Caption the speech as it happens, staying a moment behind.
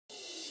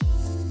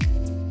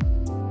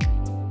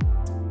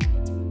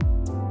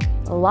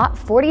Lot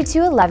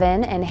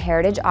 4211 in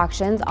Heritage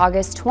Auctions'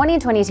 August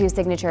 2022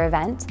 signature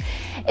event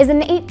is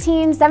an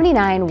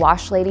 1879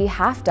 Washlady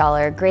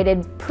half-dollar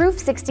graded Proof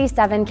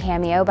 67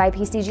 Cameo by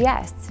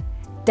PCGS.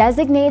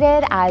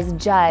 Designated as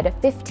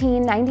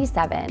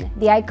Judd-1597,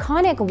 the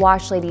iconic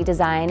Washlady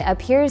design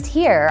appears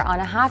here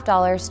on a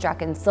half-dollar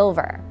struck in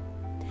silver.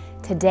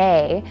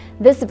 Today,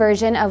 this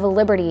version of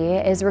Liberty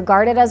is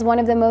regarded as one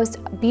of the most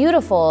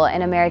beautiful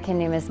in American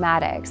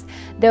numismatics,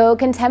 though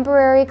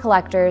contemporary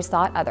collectors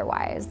thought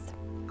otherwise.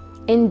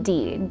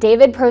 Indeed,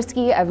 David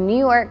Prosky of New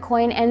York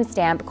Coin and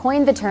Stamp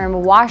coined the term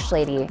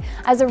Washlady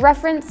as a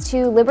reference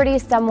to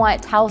Liberty's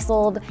somewhat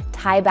tousled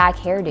tie-back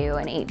hairdo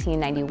in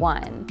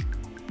 1891.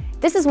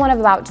 This is one of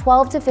about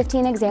 12 to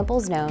 15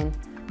 examples known,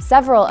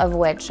 several of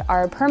which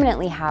are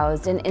permanently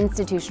housed in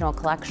institutional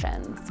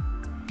collections.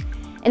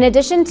 In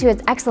addition to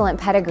its excellent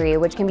pedigree,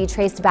 which can be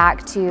traced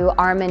back to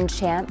Armand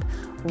Champ,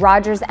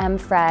 Rogers M.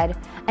 Fred,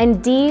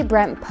 and D.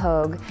 Brent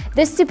Pogue,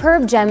 this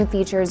superb gem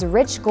features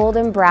rich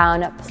golden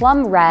brown,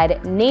 plum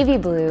red, navy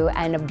blue,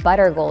 and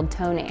butter gold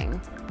toning.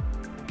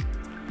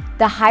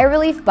 The high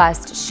relief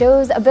bust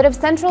shows a bit of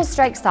central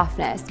strike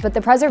softness, but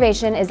the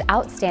preservation is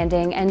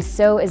outstanding and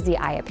so is the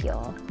eye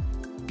appeal.